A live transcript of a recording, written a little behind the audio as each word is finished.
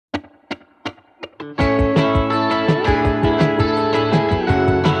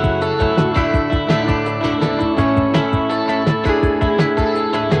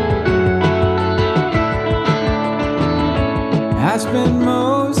spend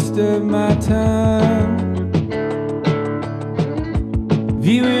most of my time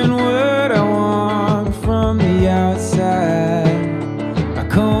viewing what I want from the outside. I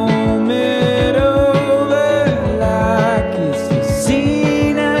comb it over like it's the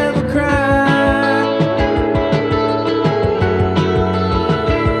scene of a crime.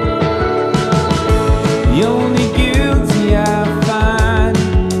 The only guilty I find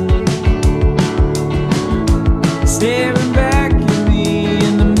staring back at me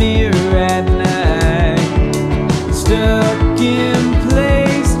in the mirror at night.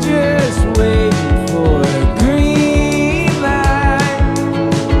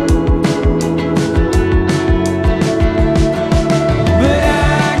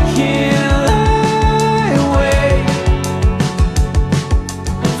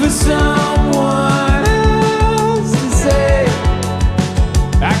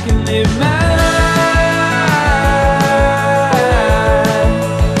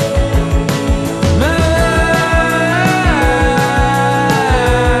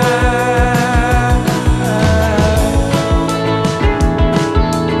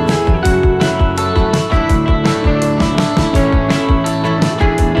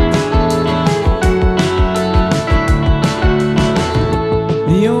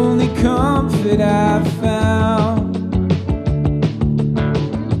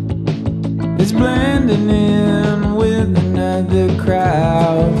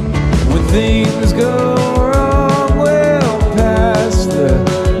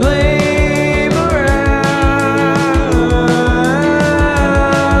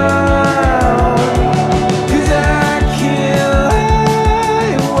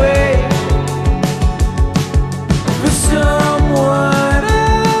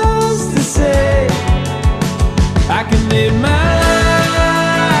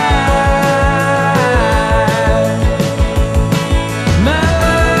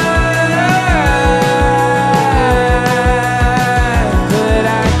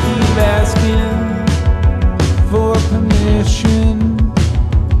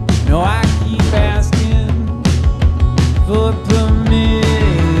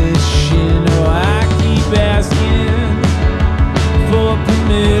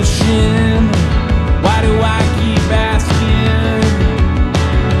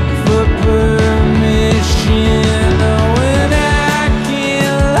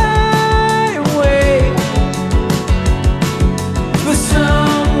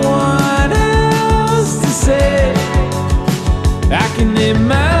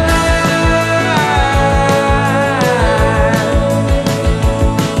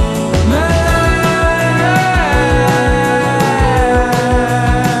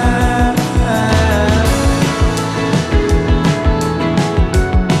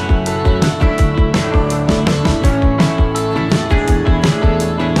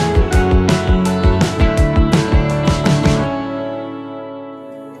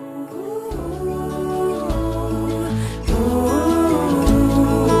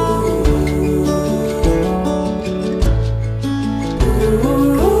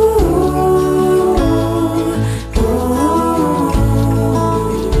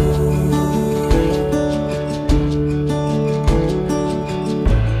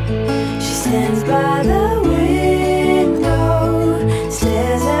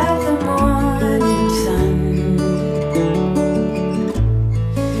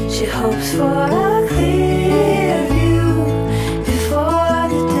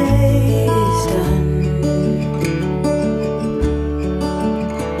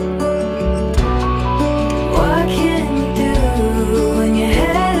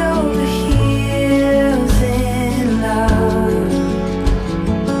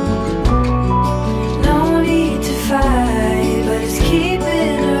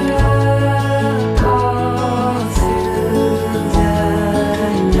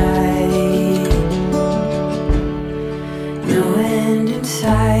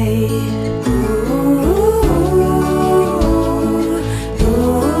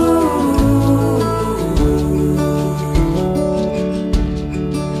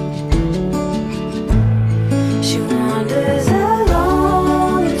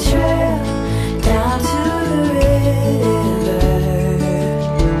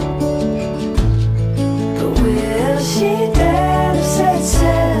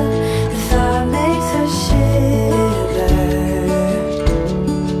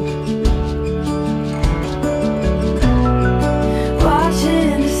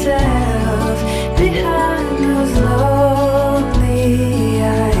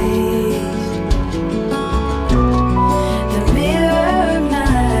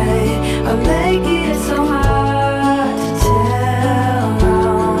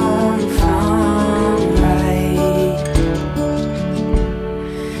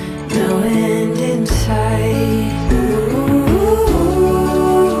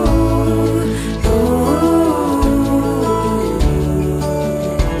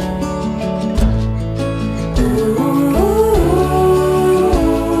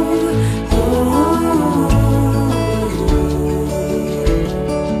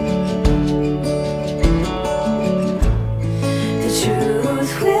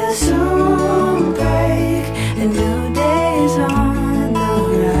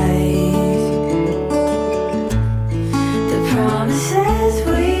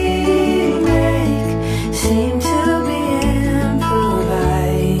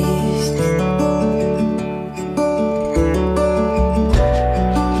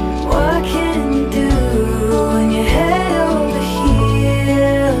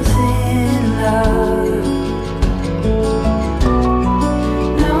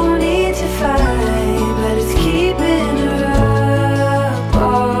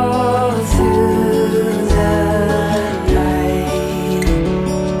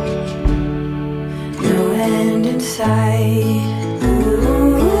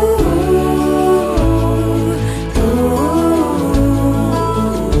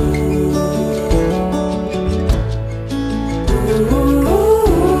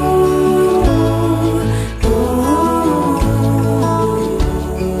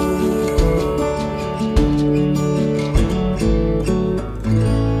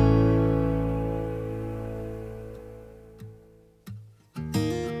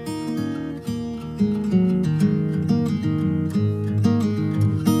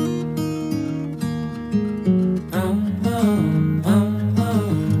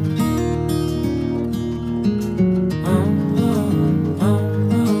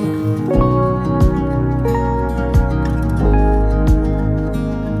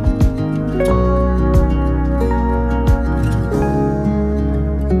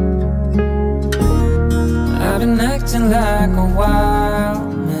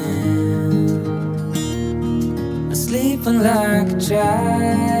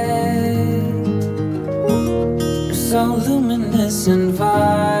 so luminous and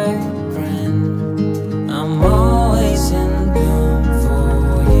vibrant. I'm always in bloom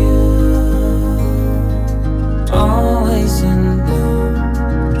for you. Always in bloom.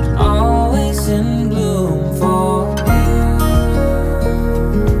 Always in bloom for you.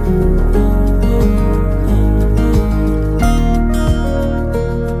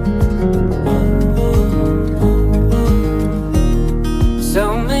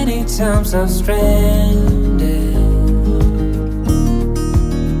 So many times I've stranded,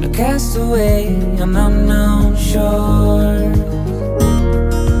 cast away on unknown shores,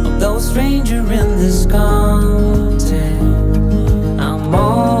 although a stranger in this continent, I'm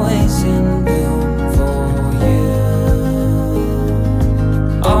always in bloom for you.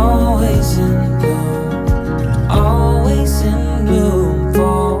 Always in bloom, always in bloom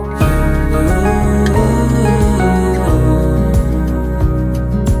for you.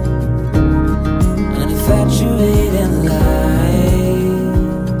 An infatuated life.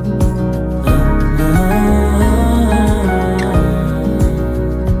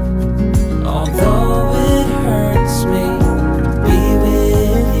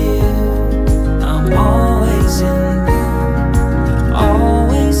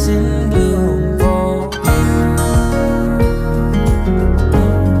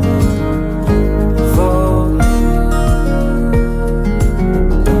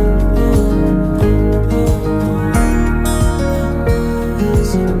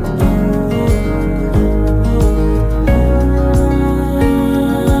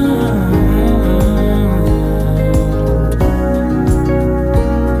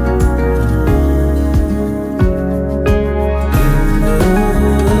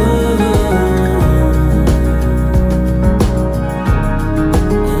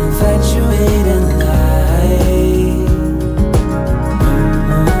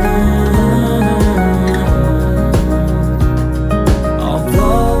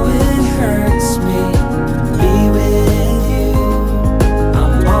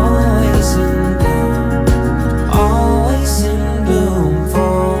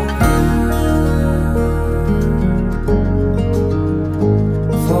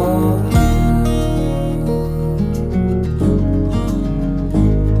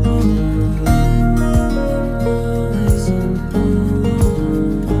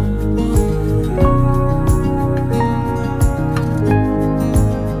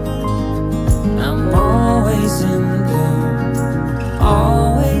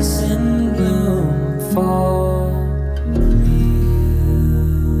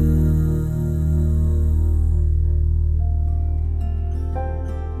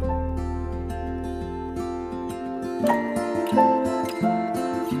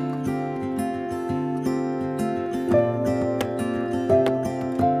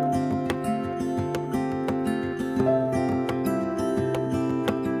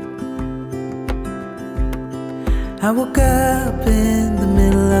 I woke up in the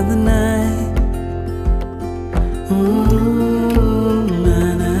middle of the night.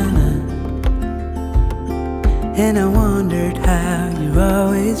 Na, na, na. And I wondered how you're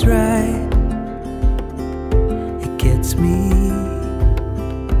always right. It gets me.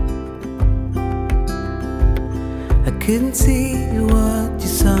 I couldn't see what you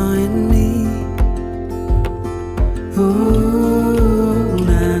saw in me. Ooh,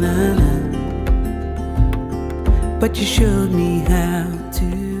 na, na, na. But you showed me how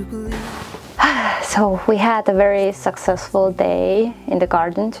to believe. So we had a very successful day in the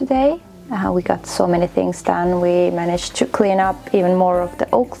garden today. We got so many things done. We managed to clean up even more of the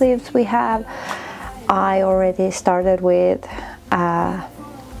oak leaves we have. I already started with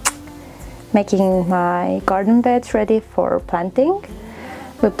making my garden beds ready for planting.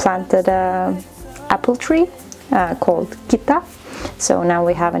 We planted an apple tree called Kita. So now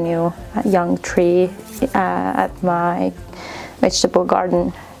we have a new young tree at my vegetable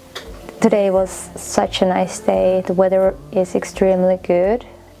garden. Today was such a nice day. The weather is extremely good,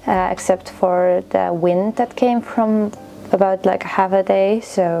 except for the wind that came from about like half a day.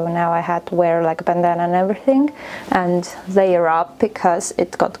 So now I had to wear like a bandana and everything and layer up because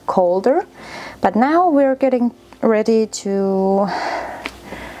it got colder. But now we're getting ready to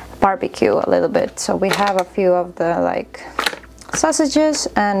barbecue a little bit. So we have a few of the like sausages,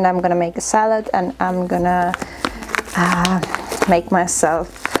 and I'm gonna make a salad, and I'm gonna make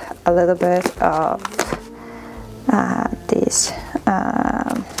myself a little bit of these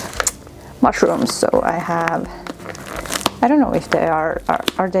mushrooms. So I have, I don't know if they are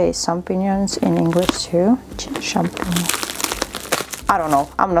they champignons in English too? Champignon. I don't know,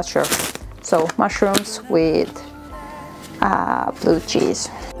 I'm not sure. So mushrooms with blue cheese.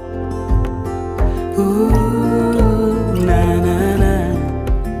 Ooh, na na na.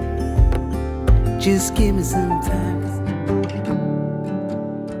 Just give me some time.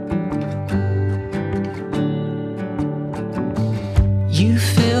 You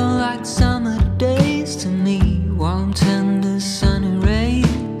feel like summer days to me, warm, tender, sunny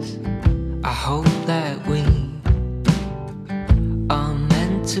rays. I hope that we are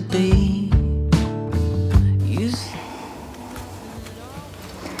meant to be.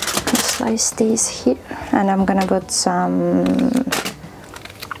 Slice these here, and I'm gonna put some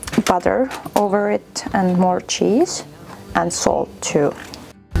butter over it and more cheese and salt too.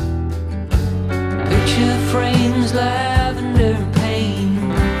 Picture frames, lavender and pain,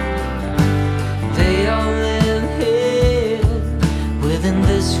 they all live here within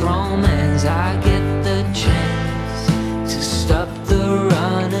this romance. I get the chance to stop the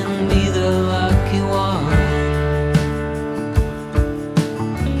run and be the lucky one.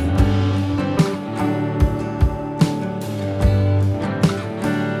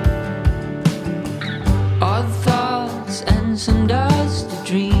 Some dusty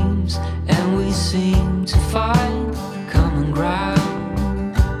dreams, and we seem to find common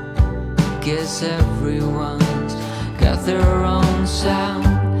ground. Guess everyone's got their own sound.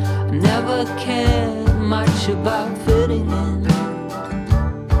 I never cared much about fitting in,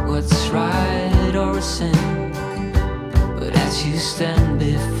 what's right or a sin, but as you stand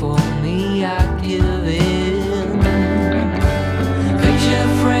before me, I give in. Picture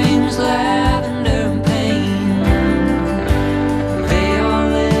frames, lavender and pain,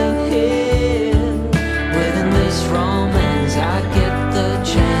 romance. I get the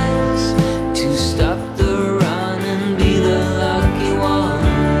chance to stop the run and be the lucky one.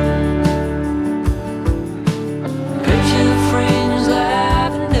 Picture frames,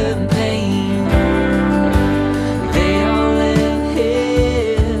 lavender and pain, they all live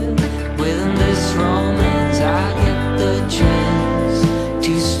here within this romance. I get the chance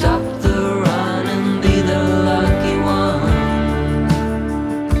to stop the run and be the lucky one.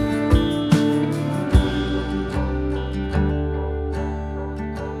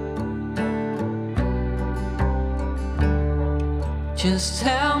 Just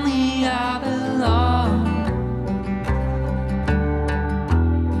tell me I belong.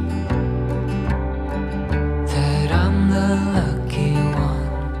 That I'm the lucky one.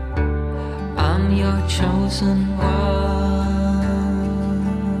 I'm your chosen one.